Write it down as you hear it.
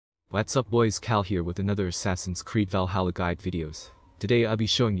What's up boys, Cal here with another Assassin's Creed Valhalla guide videos. Today I'll be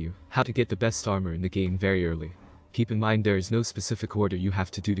showing you how to get the best armor in the game very early. Keep in mind there is no specific order you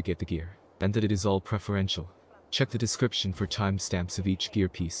have to do to get the gear, and that it is all preferential. Check the description for timestamps of each gear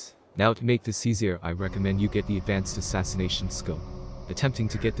piece. Now to make this easier I recommend you get the advanced assassination skill. Attempting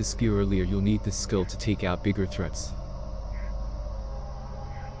to get this gear earlier you'll need this skill to take out bigger threats.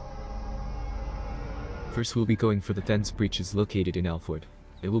 First we'll be going for the Then's Breeches located in Elfwood.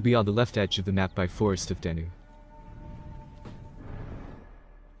 It will be on the left edge of the map by Forest of Thegn.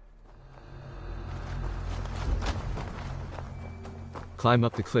 Climb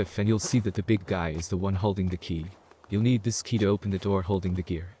up the cliff and you'll see that the big guy is the one holding the key. You'll need this key to open the door holding the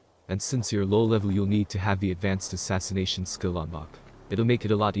gear. And since you're low level you'll need to have the advanced assassination skill unlocked. It'll make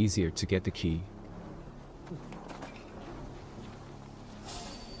it a lot easier to get the key.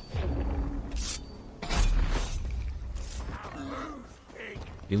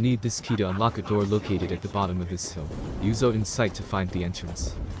 You'll need this key to unlock a door located at the bottom of this hill. Use Odin's sight to find the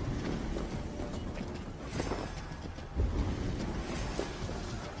entrance.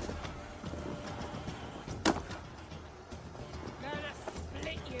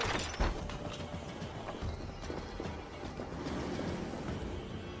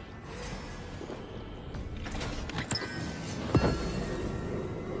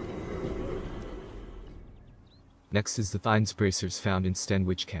 Next is the Thegn bracers found in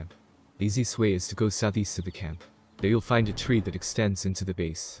Stenwich camp. The easiest way is to go southeast of the camp. There you'll find a tree that extends into the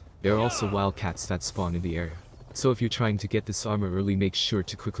base. There are also wildcats that spawn in the area. So if you're trying to get this armor early make sure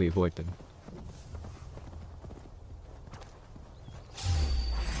to quickly avoid them.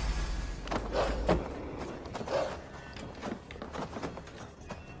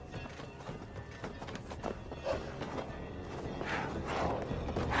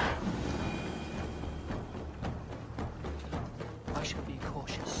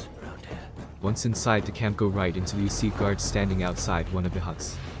 Once inside the camp go right until you see guards standing outside one of the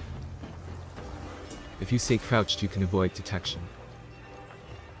huts. If you stay crouched you can avoid detection.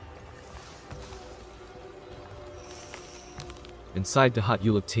 Inside the hut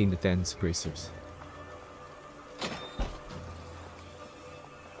you'll obtain the Then's bracers.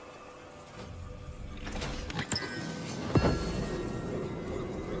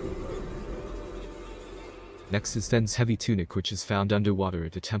 Next is Then's heavy tunic which is found underwater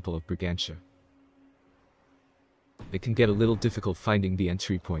at the Temple of Brigantia. It can get a little difficult finding the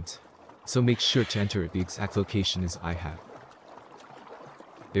entry point, so make sure to enter at the exact location as I have.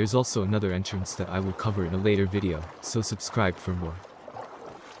 There's also another entrance that I will cover in a later video, so subscribe for more.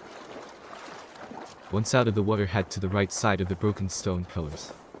 Once out of the water head to the right side of the broken stone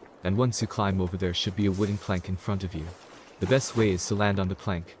pillars. And once you climb over there should be a wooden plank in front of you. The best way is to land on the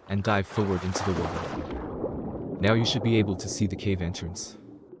plank and dive forward into the water. Now you should be able to see the cave entrance.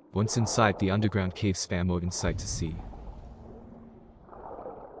 Once inside the underground cave spam Odin's sight to see.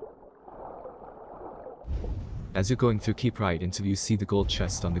 As you're going through keep right until you see the gold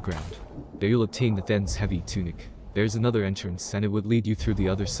chest on the ground. There you'll obtain the Then's heavy tunic. There's another entrance and it would lead you through the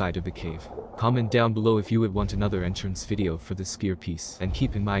other side of the cave. Comment down below if you would want another entrance video for this gear piece. And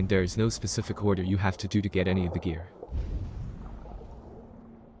keep in mind there is no specific order you have to do to get any of the gear.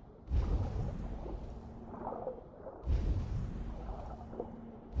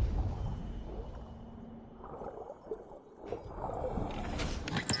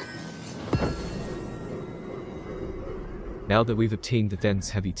 Now that we've obtained the Then's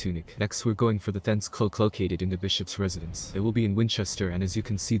heavy tunic, next we're going for the Then's Cloak located in the Bishop's residence. It will be in Winchester and as you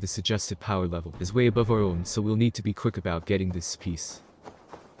can see the suggested power level is way above our own so we'll need to be quick about getting this piece.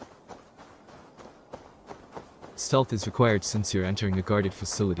 Stealth is required since you're entering a guarded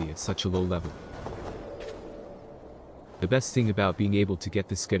facility at such a low level. The best thing about being able to get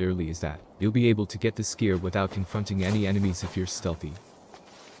this gear early is that you'll be able to get this gear without confronting any enemies if you're stealthy.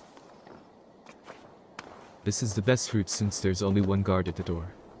 This is the best route since there's only one guard at the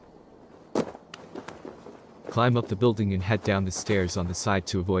door. Climb up the building and head down the stairs on the side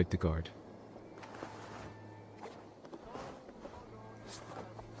to avoid the guard.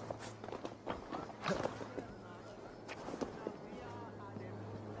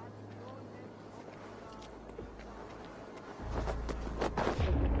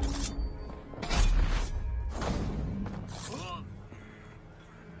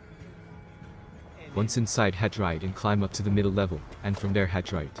 Once inside head right and climb up to the middle level, and from there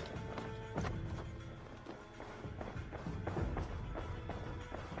head right.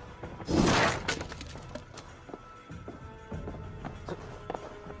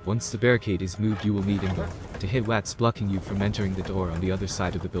 Once the barricade is moved you will need Ember to hit what's blocking you from entering the door on the other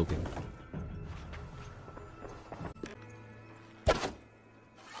side of the building.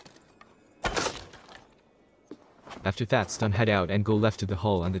 After that's done, head out and go left to the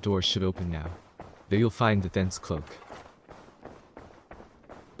hall and the door should open now. There you'll find the Then's cloak.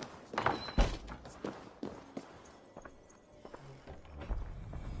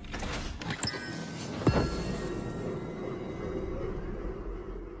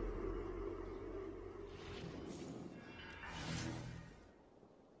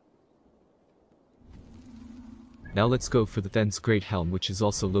 Now let's go for the Then's Great Helm, which is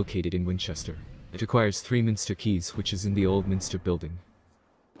also located in Winchester. It requires 3 Minster keys, which is in the old Minster building.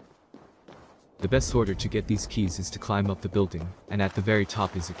 The best order to get these keys is to climb up the building, and at the very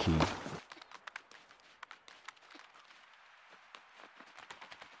top is a key.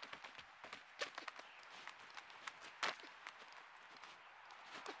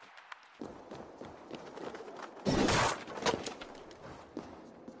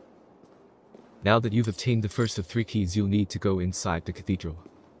 Now that you've obtained the first of 3 keys, you'll need to go inside the cathedral.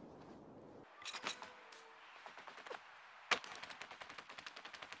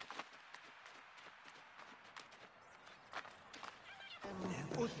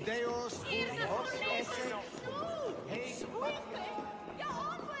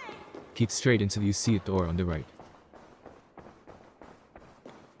 Keep straight until you see a door on the right.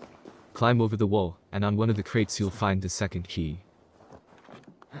 Climb over the wall, and on one of the crates you'll find the second key.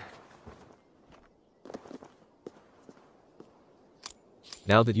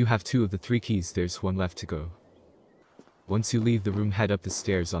 Now that you have 2 of the 3 keys, there's 1 left to go. Once you leave the room, head up the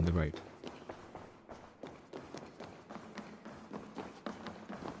stairs on the right.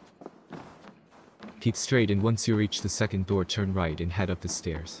 Keep straight, and once you reach the second door, turn right and head up the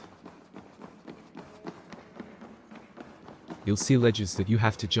stairs. You'll see ledges that you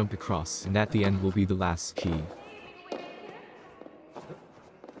have to jump across, and at the end will be the last key.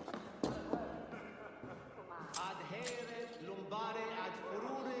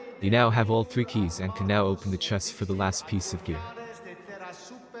 You now have all 3 keys and can now open the chest for the last piece of gear.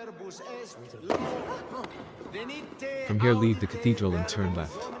 From here, leave the cathedral and turn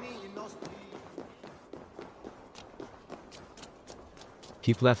left.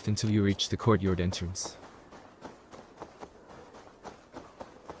 Keep left until you reach the courtyard entrance.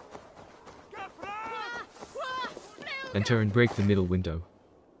 Enter and break the middle window.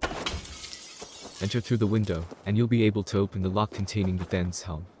 Enter through the window, and you'll be able to open the lock containing the Then's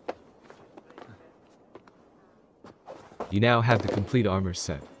helm. You now have the complete armor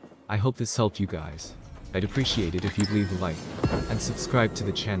set. I hope this helped you guys. I'd appreciate it if you'd leave a like, and subscribe to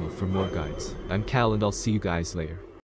the channel for more guides. I'm Cal, and I'll see you guys later.